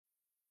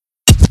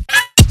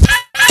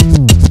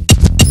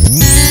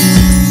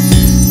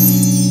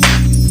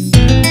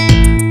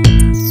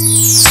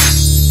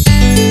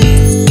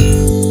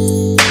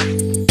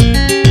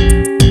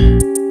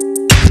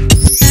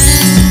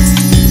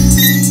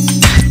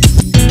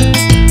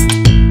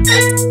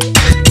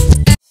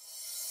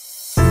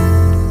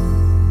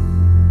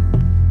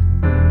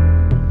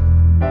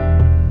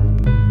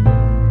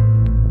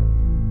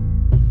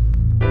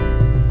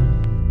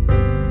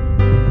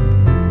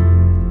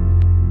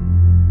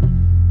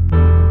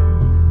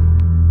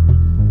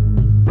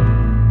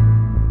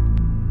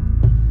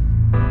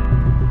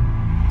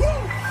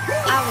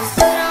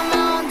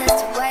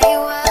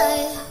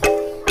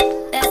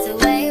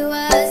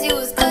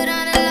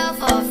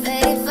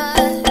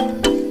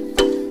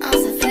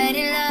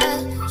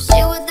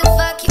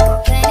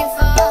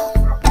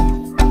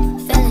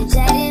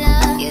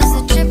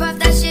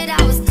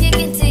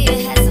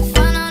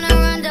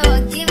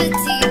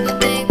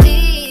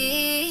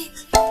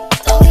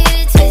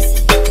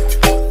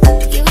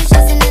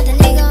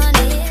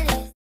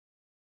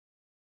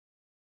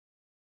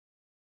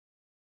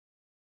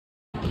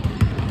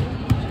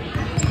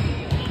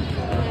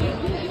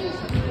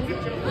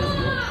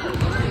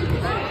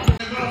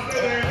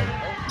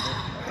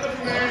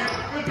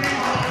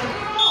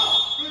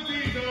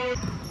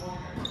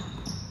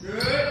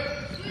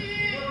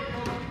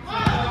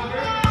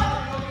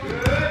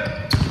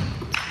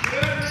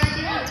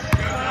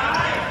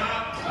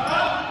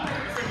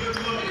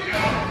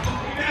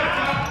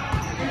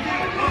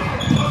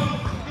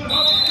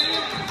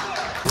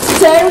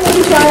Today we're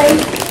going to try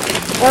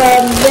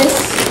this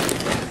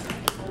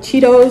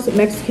Cheetos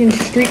Mexican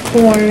street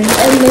corn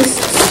and this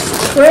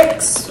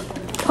Trix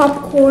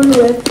popcorn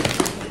with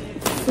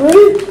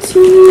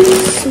fruity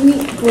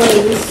sweet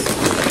glaze.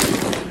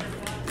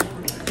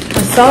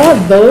 I saw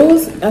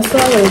those. I saw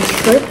the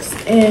Trix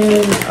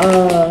and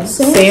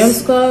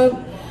Sam's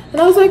Club, and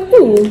I was like,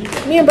 ooh,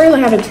 me and Braylon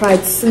haven't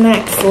tried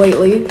snacks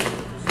lately.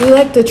 We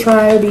like to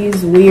try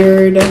these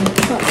weird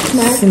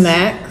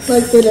snacks.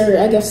 Like that are,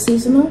 I guess,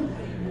 seasonal.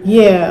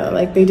 Yeah,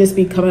 like they just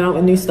be coming out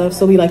with new stuff,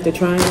 so we like to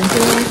try them.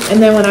 Yeah.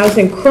 And then when I was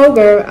in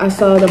Kroger, I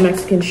saw the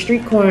Mexican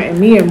street corn, and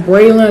me and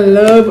Braylon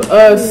love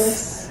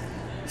us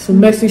some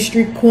Mexican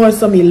street corn,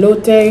 some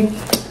elote.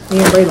 Me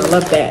and Braylon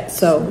love that,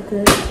 so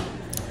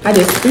I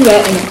just threw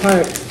that in the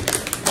cart.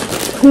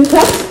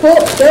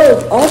 That's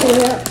filled all the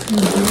way up.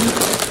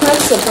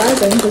 That's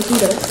surprising to see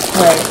this.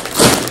 Right.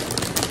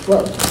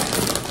 Whoa.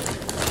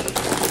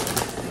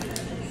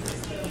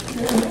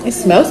 It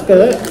smells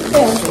good.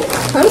 Yeah.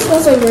 Kind of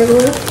smells like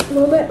regular a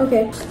little bit.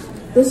 Okay.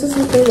 This is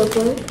what they look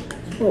like.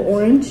 A little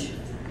orange.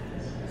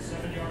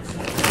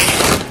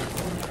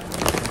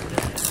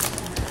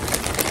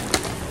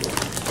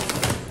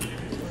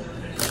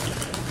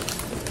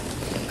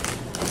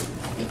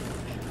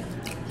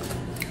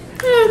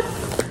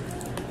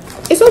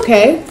 It's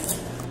okay.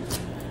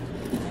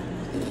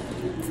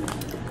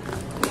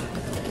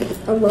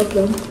 I love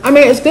them. I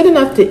mean, it's good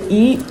enough to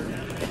eat,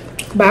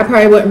 but I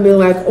probably wouldn't be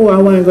like, oh, I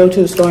want to go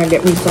to the store and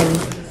get me some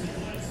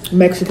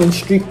Mexican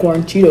street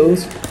corn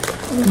Cheetos.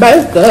 But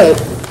it's good.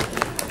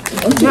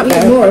 Once you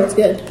eat more, it's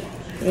good.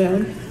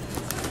 Yeah.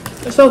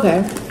 It's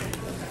okay.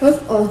 That's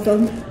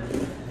awesome.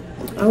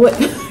 I would.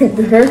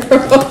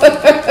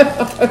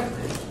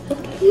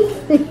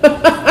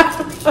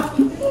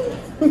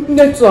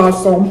 That's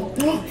awesome.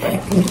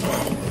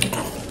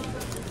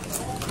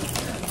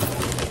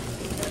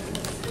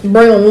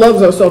 Braylon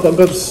loves herself a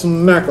good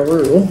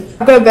smackaroo.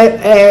 I give it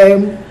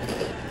a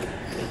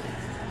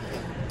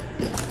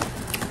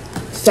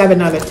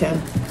 7 out of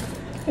 10.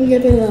 I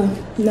give it a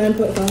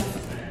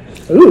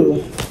 9.5.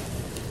 Ooh.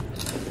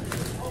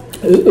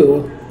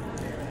 Ooh.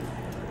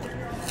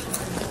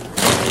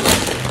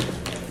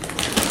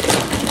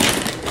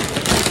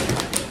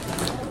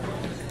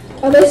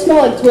 Oh, they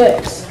smell like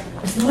Twix.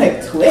 They smell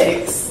like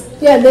Twix?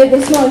 Yeah,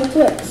 they smell like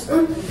Twix.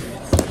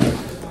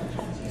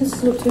 This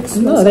is what Twix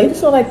smells No, they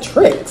smell like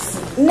Trix.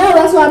 No,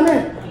 that's what I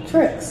meant.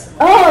 Trix.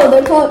 Oh,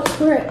 they're called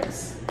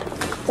Trix.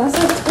 That's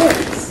not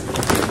Twix.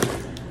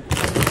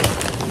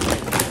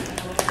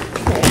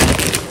 Okay.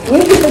 I'm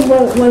going to get the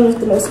one with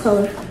the most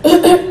color.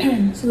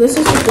 So this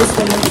is what this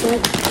one looks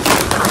like.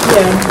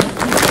 Yeah.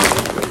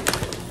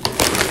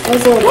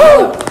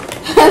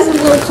 Has a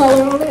little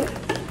color on it.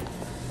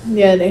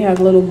 Yeah, they have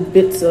little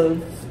bits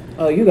of...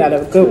 Oh, you got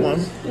a good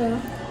one. Yeah.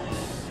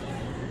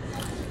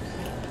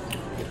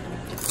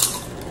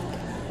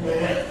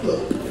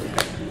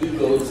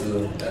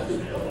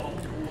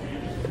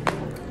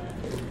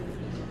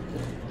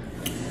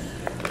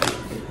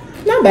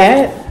 Not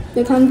bad.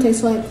 They kind of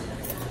taste like...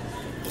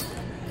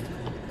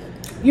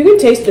 You can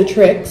taste the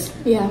Trix.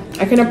 Yeah.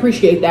 I can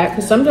appreciate that,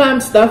 because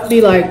sometimes stuff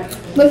be like...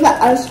 Like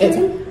that ice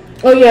cream?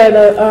 Oh yeah,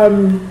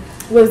 the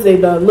what is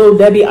it, the Little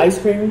Debbie ice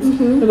creams?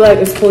 It's like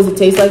it's supposed to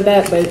taste like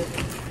that, but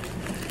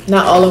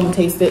not all of them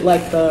taste it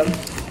like the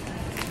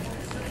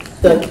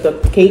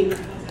cake.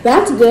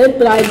 That's good,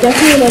 but I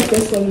definitely like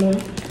this one more.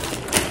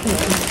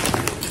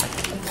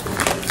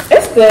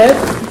 It's good.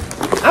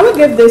 I would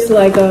give this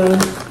like a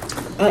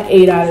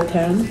 8 out of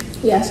 10.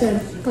 Yeah, same.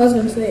 I was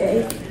gonna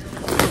say 8.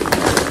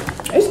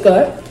 It's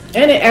good.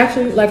 And it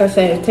actually, like I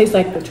said, it tastes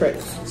like the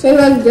Trix. So you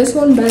like this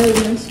one better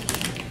than this?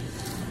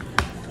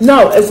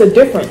 No, it's a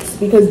difference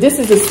because this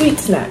is a sweet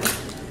snack.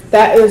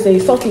 That is a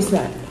salty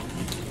snack.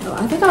 Oh,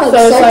 I think I like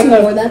So it's salty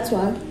like more, that's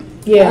why.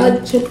 Yeah. I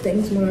like chip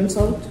things more than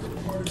salt.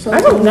 I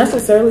don't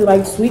necessarily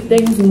like sweet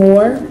things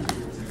more.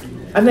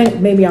 I think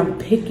maybe I'm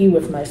picky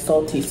with my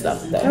salty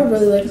stuff though. I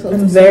really like salty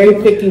I'm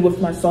very picky with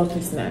my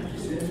salty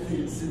snacks.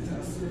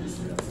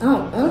 I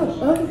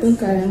don't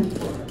think I am.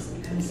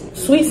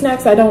 Sweet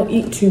snacks I don't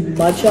eat too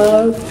much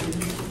of.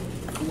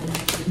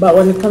 But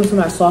when it comes to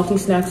my salty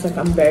snacks, like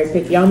I'm very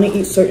picky. I only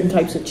eat certain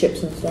types of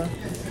chips and stuff.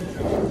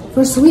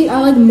 For sweet, I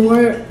like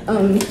more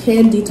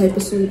candy type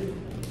of sweet.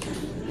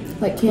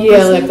 Like candy.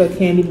 Yeah, sweet. like a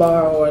candy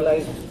bar or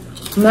like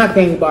not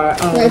candy bar.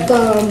 Like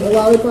a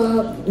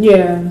lollipop.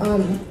 Yeah.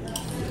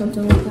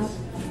 Something like that.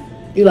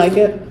 You like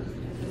it?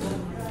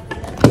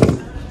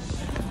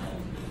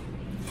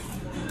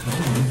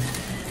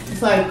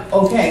 It's like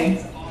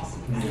okay.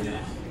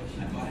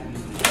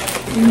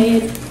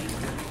 Mid.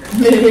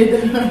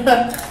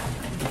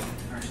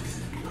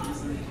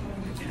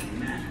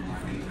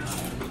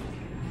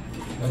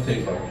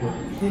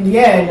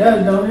 Yeah, it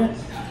does, don't it?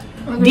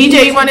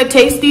 DJ, you want to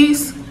taste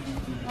these?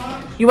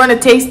 You want to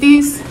taste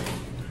these?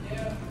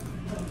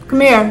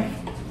 Come here.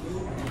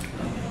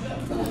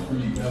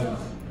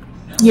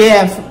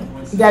 Yeah,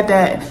 got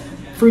that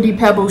Fruity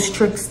Pebbles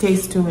Trix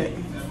taste to it.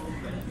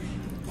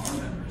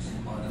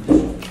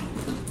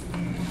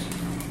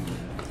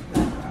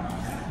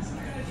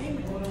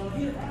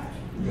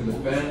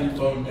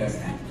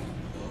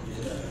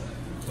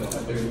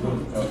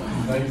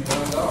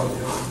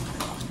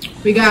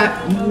 We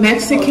got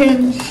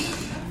Mexican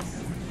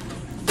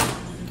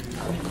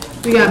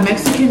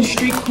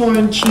street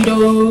corn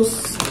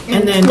Cheetos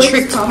and then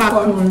Trix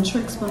popcorn.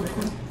 Trix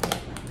popcorn.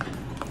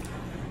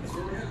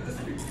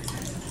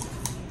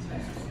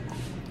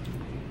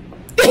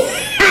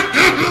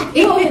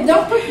 Ew,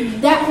 don't put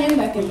that hand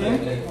back in there.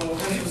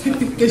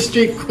 The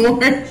street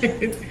corn.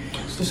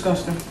 It's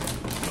disgusting.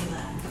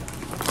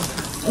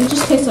 It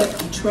just tastes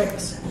like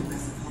Trix.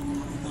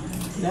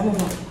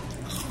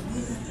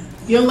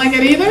 You don't like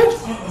it either?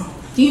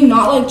 Do you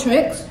not like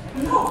Trix?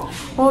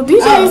 Well,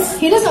 DJ's...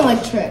 he doesn't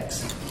like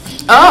Trix.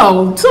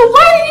 Oh, so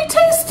why did you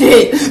taste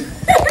it?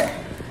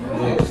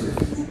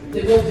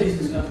 They both taste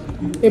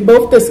disgusting. They're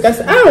both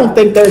disgusting? I don't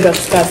think they're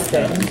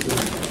disgusting.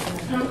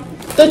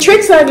 The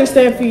Trix I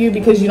understand for you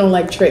because you don't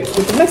like Trix,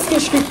 but the Mexican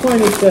street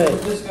corn is good.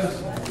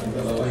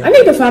 I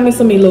need to find me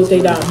some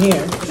elote down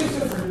here.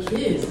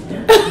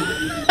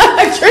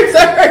 Trix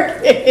are for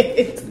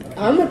kids.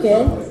 I'm a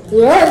kid.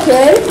 You're a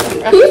kid.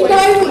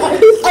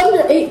 He's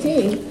under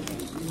 18.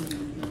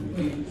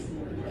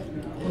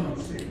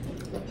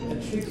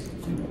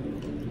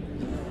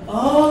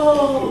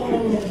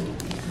 Oh.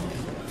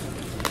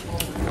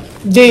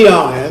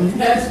 Dion.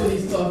 That's what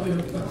he's talking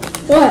about.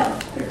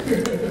 What?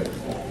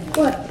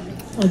 What?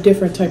 A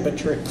different type of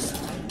Trix.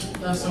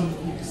 That's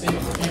something you can say on the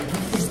camera.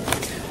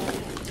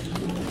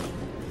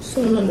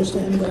 Still don't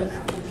understand, but.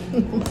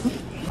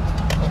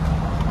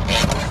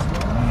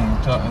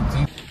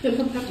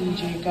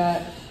 DJ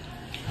got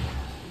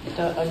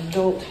the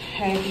adult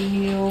Happy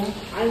Meal.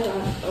 I got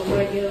a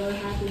regular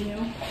Happy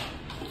Meal.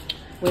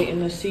 Waiting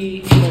to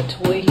see what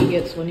toy he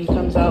gets when he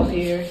comes out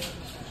here.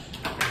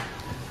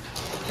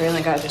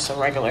 Really got just a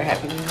regular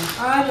Happy Meal.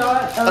 I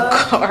got a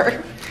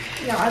car.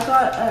 Yeah, I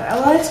got a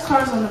lot of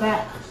cars on the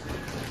back.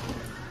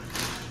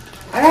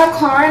 I got a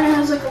car and it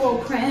has like a little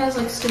print. It has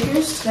like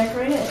stickers to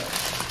decorate it.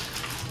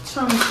 It's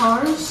from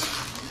Cars.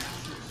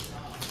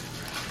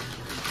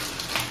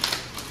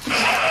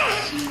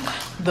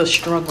 The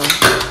struggle.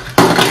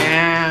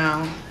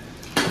 Yeah.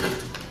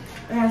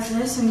 It has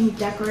this and you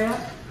decorate it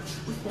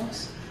with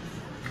this.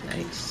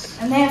 Nice.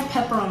 And they have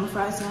pepper on the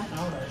fries now.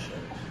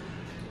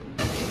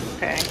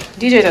 Okay.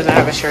 DJ doesn't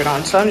have a shirt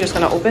on, so I'm just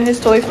gonna open his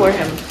toy for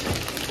him.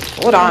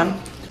 Hold on.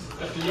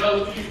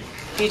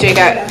 DJ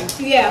got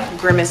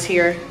Grimace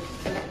here.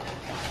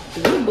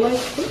 Black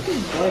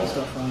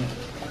stuff on it.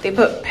 They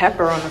put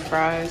pepper on the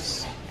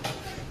fries.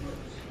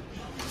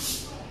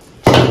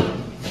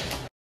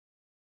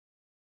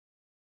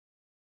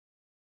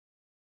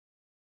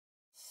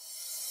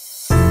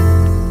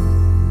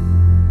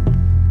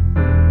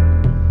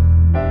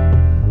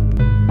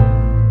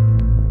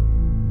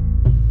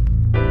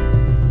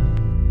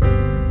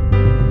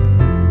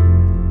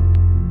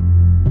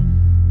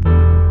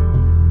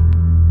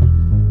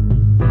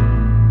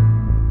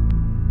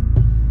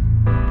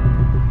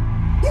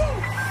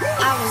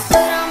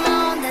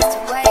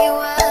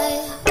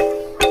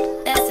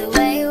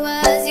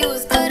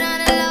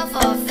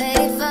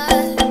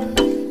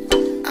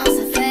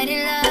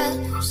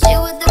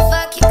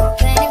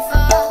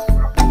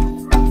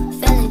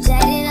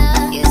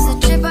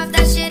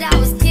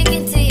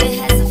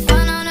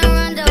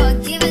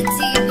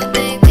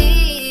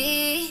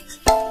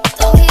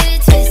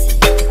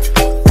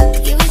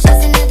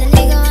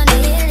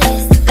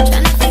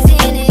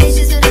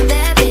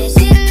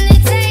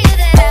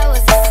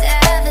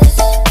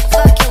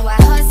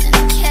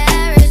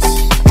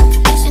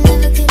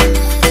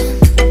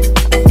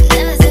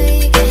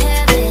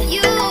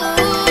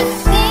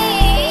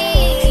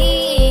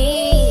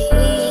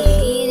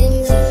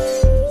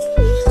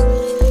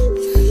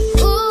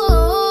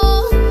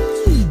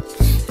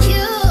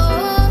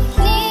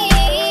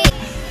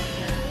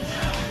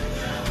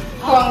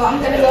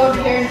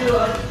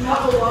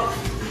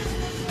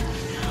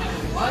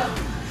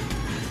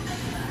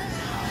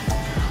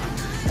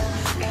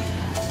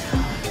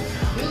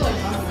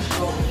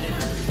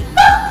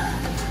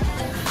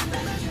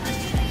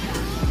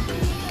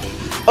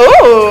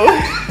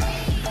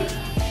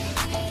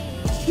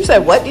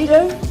 said what,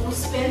 DJ? Little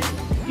spin.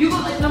 You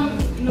look like them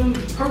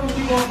purple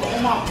people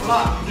on my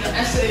block. The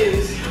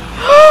essays.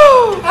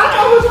 I don't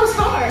know who those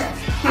are.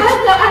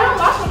 I don't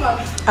watch them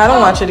much. I don't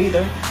watch it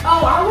either.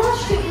 Oh, I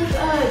watched it with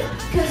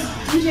because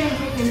DJ and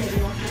KK made me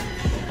watch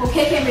it. Well,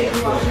 KK made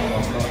me watch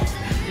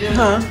it.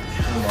 Huh?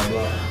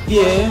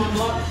 Yeah.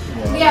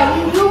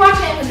 Yeah, we were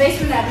watching it in the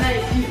basement at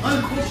night.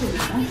 Uncultured.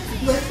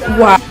 With,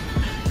 Wow.